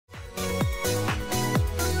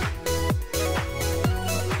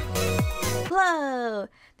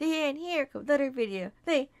And here comes another video.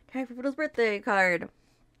 Hey, time for Riddle's birthday card.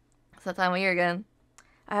 It's that time of year again.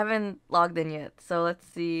 I haven't logged in yet, so let's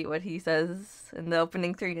see what he says in the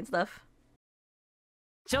opening screen and stuff.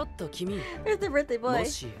 There's the birthday boy.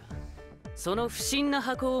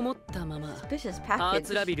 Suspicious package.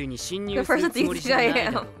 The person thinks I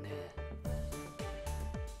am.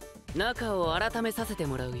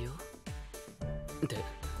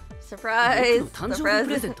 Surprise! The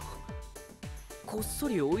present.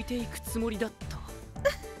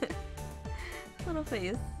 Little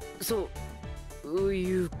face.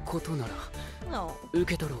 No.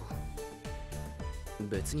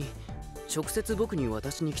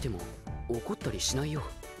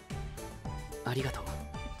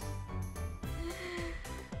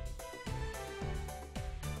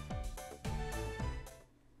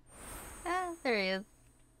 Ah, there he is.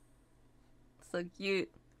 So cute.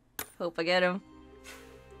 Hope I get him.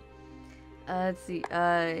 Let's see.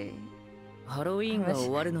 I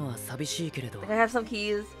have some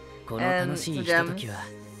keys and some gems,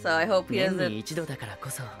 so I hope he doesn't.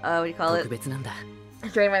 What do you call it?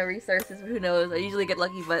 Drain my resources, but who knows? I usually get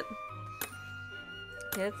lucky, but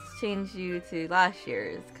let's change you to last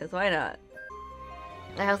year's, cause why not?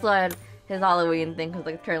 I also had his Halloween thing, cause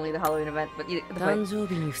like it's currently the Halloween event, but you.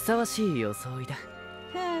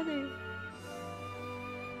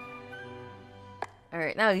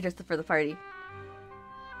 Alright, now you just for the party.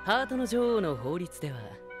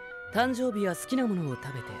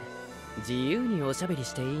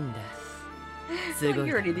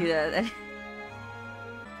 You already do that then.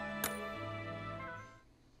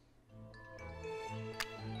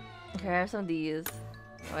 Okay, I have some of these.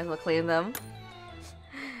 Might as well claim them.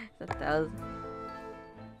 It's 1,000.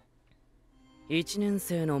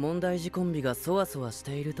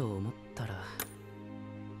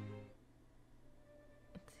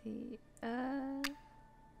 See,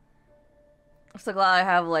 I'm so glad I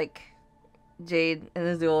have like Jade in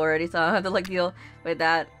this duel already, so I don't have to like deal with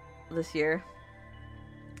that this year.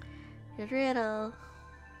 Here's Riddle.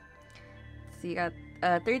 So you got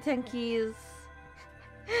 310 keys,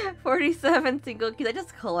 47 single keys. I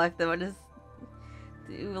just collect them. I just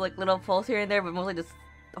do like little pulls here and there, but mostly just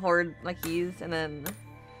hoard my keys. And then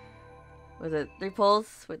was it 3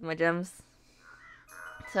 pulls with my gems?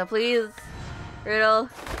 So please, Riddle,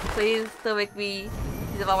 please don't make me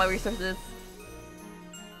use up all my resources.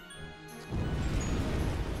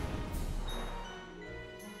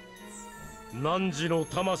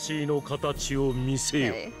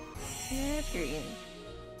 Okay. Yeah, period.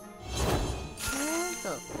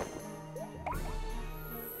 So.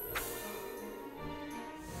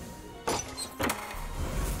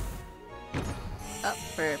 Oh,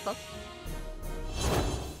 purple.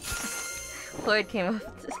 Floyd came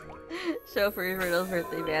up to show for Riddle's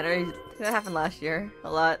birthday banner. That happened last year.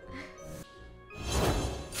 A lot.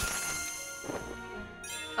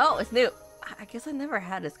 Oh, it's new. I guess I never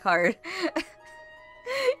had his card.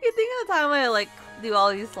 You think of the time I like do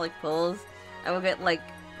all these like pulls, I would get like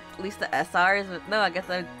at least the SRs, but no, I guess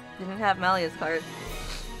I didn't have Malia's card.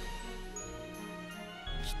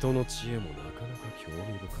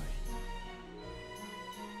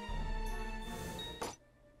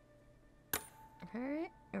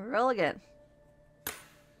 Alright, roll again.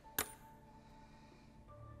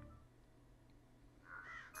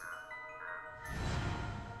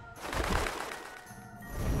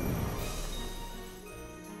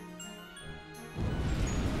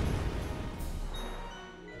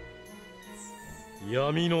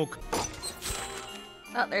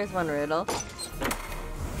 Oh, there's one riddle.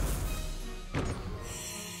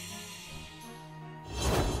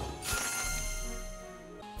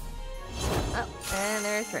 Oh, and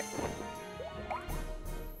there's Rick.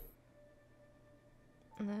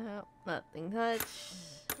 No, nothing touched.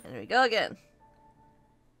 And there we go again.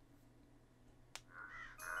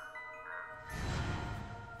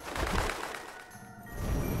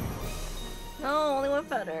 No, only one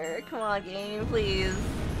feather. Come on, game, please.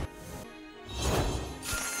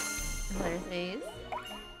 There's Ace.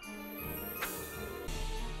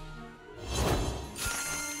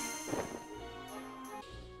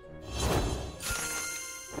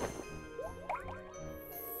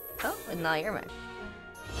 Oh, and now you're mine.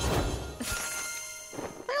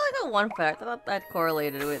 I only got one feather. I thought that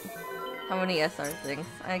correlated with how many SR things.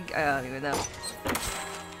 I don't even know.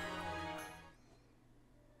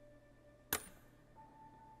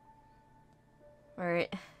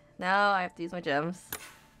 Alright, now I have to use my gems.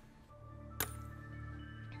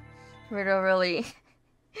 Riddle really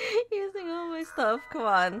using all my stuff. Come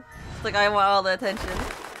on. It's like I want all the attention.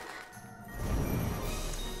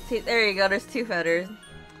 See, there you go. There's 2 feathers.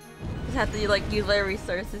 Just have to like use my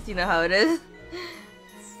resources, you know how it is.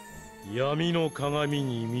 But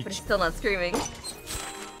he's still not screaming.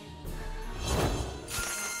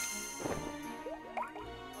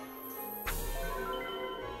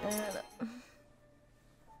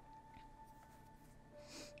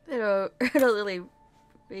 They're really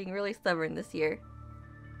being really stubborn this year.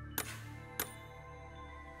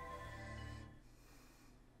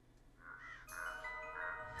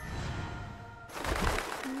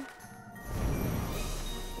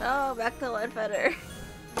 Oh, back to one feather.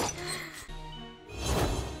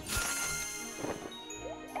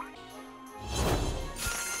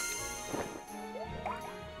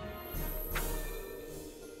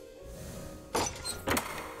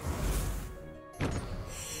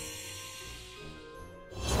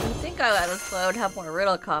 I got this, so I would have more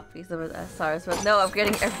Riddle copies of SRs, but no, I'm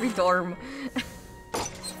getting every dorm.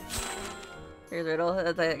 Here's Riddle,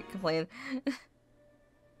 as I complain.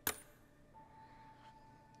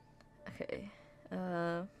 Okay,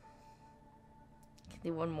 can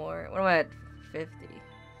do one more. What am I at? 50.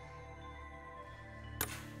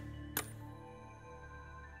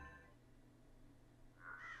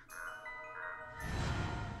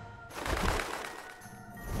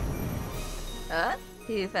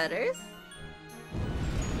 Two feathers.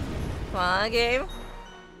 Come on, game.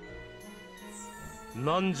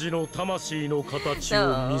 No,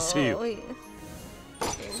 wait.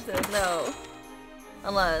 Game says no.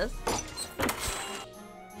 Unless.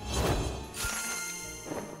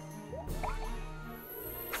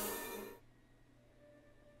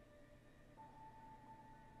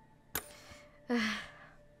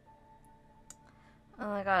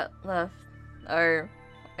 All I got left are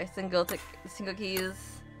my single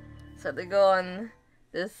keys, so they go on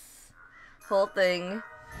this whole thing.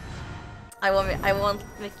 I won't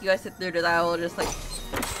make you guys sit through that. I will just like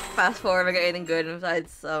fast forward if I get anything good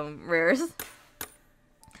besides some rares.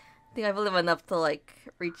 I think I believe enough to like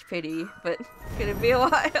reach pity, but it's gonna be a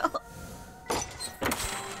while.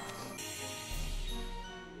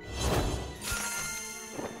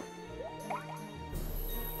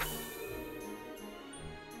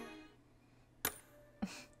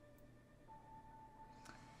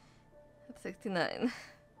 That's 69.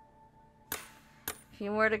 A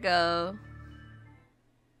few more to go.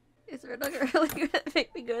 Is Riddle really gonna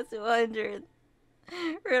make me go to 100?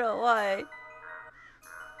 Riddle, why?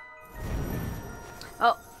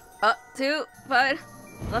 Oh, 2, fine.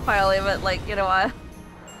 Not finally, but like in a while.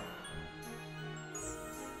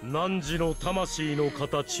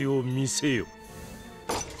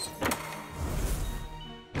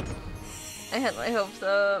 I had my hopes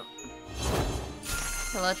up.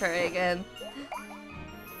 I'll try again.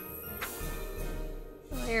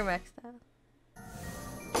 Oh, you're maxed out.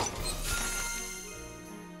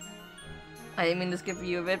 I didn't mean to skip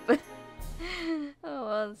you a bit, but oh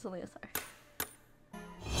well, it's only a star.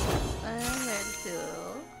 And there's 2.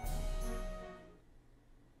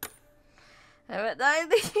 I'm at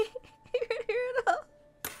 90.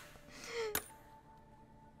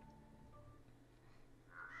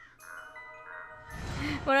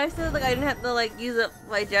 When I said like I didn't have to like use up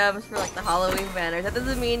my gems for like the Halloween banners, that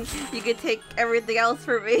doesn't mean you could take everything else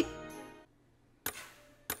from me.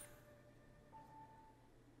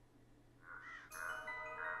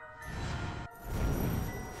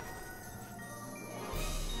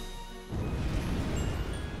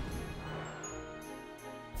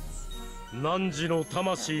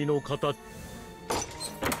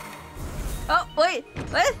 Oh, wait!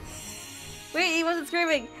 What? Wait, he wasn't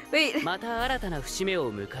screaming! Wait! I feel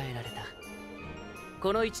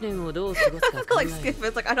like skip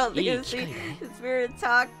it's like I don't think it's the spirit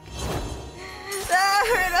talk.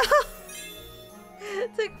 Ah,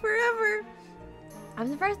 it took forever. I'm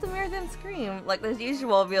surprised the mirror didn't scream. Like as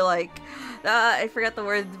usual, I'll be like, I forgot the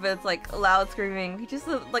words, but it's like loud screaming. He just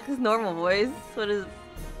like his normal voice. What is?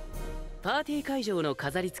 パーティー会場の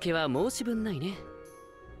飾り付けは申し分ないね。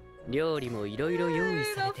料理もいろいろ用意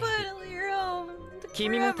されている。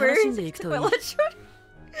君も楽しんでいくといい。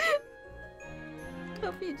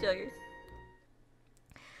Coffee jugger.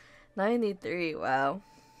 93. Wow.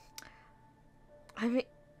 I mean,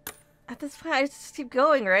 at this point, I just keep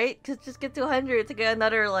going, right? Just get to 100 to get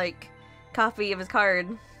another like copy of his card.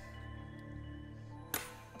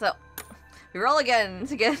 So we roll again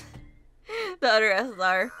to get the other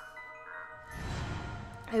SR.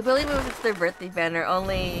 I believe if it's their birthday banner,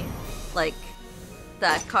 only like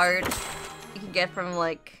that card you can get from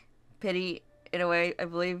like pity in a way. I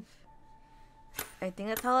believe. I think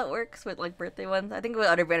that's how it works with like birthday ones. I think with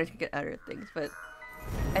other banners you can get other things, but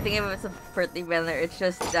I think if it's a birthday banner, it's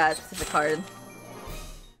just that specific card.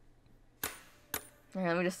 Alright,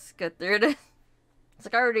 let me just get through it. It's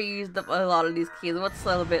like I already used up a lot of these keys. What's a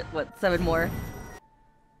little bit, what, 7 more?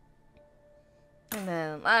 And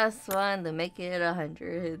then last one to make it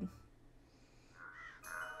 100.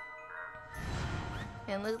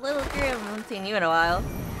 And this little girl, I haven't seen you in a while.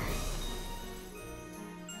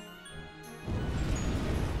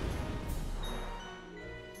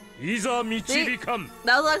 See? That was what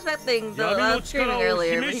I was expecting. I was screaming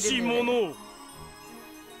earlier, but he didn't do it.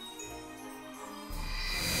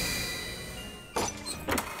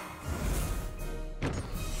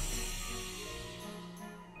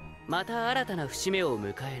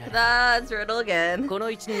 That's Riddle again. Now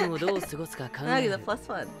he's a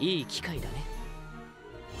 +1.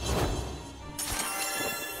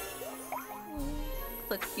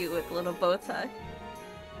 So cute with a little bow tie.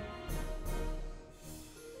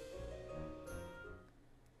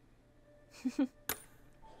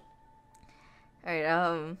 Alright,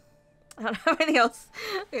 I don't have anything else.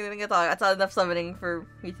 I saw enough summoning for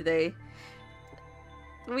me today.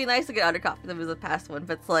 It would be nice to get other copies of the past one,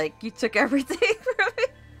 but it's like, you took everything from me.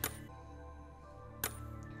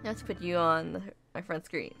 Let's put you on my front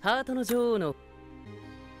screen.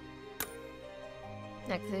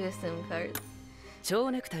 Next to SIM cards. See?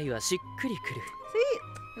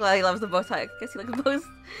 Well, he loves the bow tie. I guess he likes bows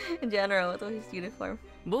in general with his uniform.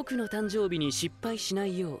 What should I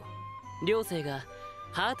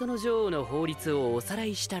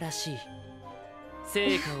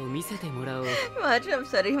Imagine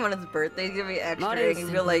upsetting him on his birthday. He's gonna be extra and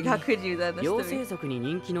he'll be like, how could you then? Oh,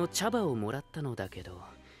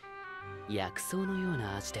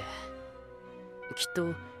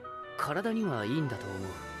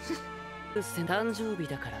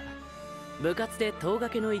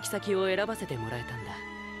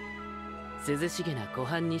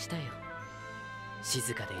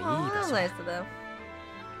 that's nice of them.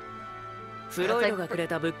 フロイドがくれ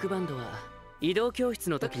たブックバンドは移動教室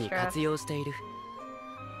の時に活用している。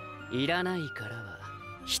いらないからは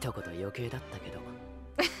一言余計だったけど。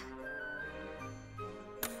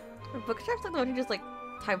Book straps like the one you just like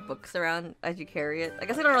tie books around as you carry it. I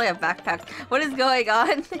guess I don't really have backpacks. What is going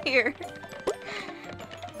on here?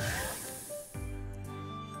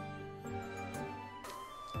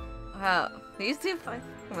 Wow, these two fine.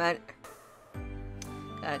 Come on.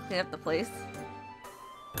 Gotta clean up the place.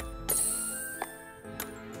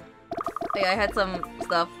 Yeah, I had some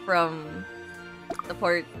stuff from the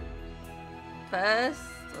port fest.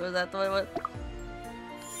 Was that the one? What?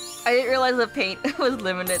 I didn't realize the paint was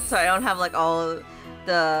limited, so I don't have like all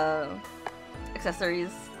the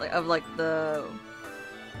accessories of like the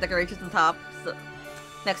decorations on top. So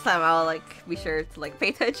next time I'll like be sure to like pay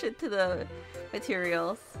attention to the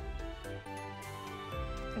materials.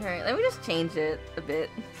 Alright, let me just change it a bit.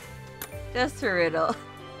 Just for Riddle.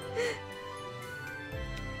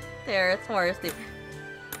 There, it's more stupid.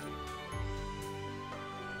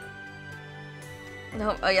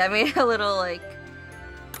 No, oh yeah, I made a little like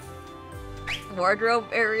wardrobe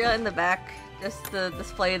area in the back just to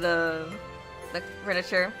display the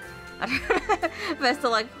furniture. I don't know if I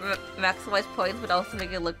still like maximize points, but also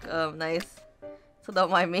make it look nice. So don't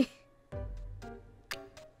mind me.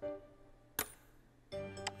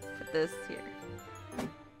 Put this here.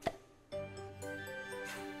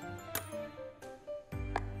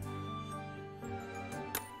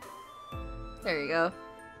 There you go.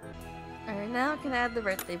 Alright, now I can add the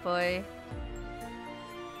birthday boy.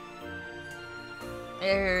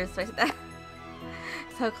 There's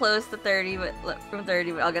so close to 30, but from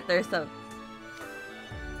 30, but I'll get there soon.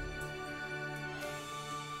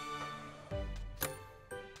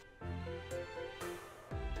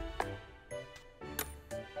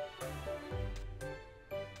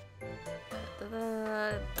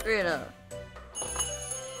 Riddle.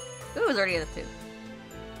 Ooh, it was already at a 2.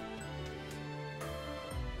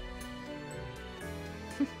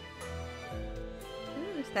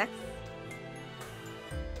 Ooh, stacks.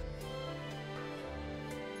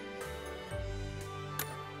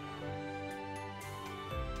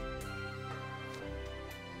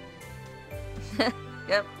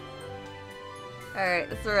 Yep. Alright,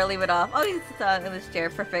 this is where I'll leave it off. Oh, he's sitting in this chair.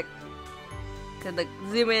 Perfect. Could like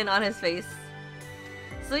zoom in on his face.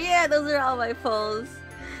 So yeah, those are all my pulls.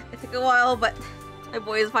 It took a while, but my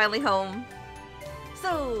boy is finally home.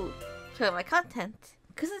 So, enjoy my content.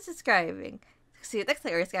 Consider subscribing. See you next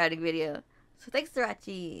time or scouting video. So thanks for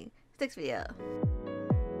watching. Next video.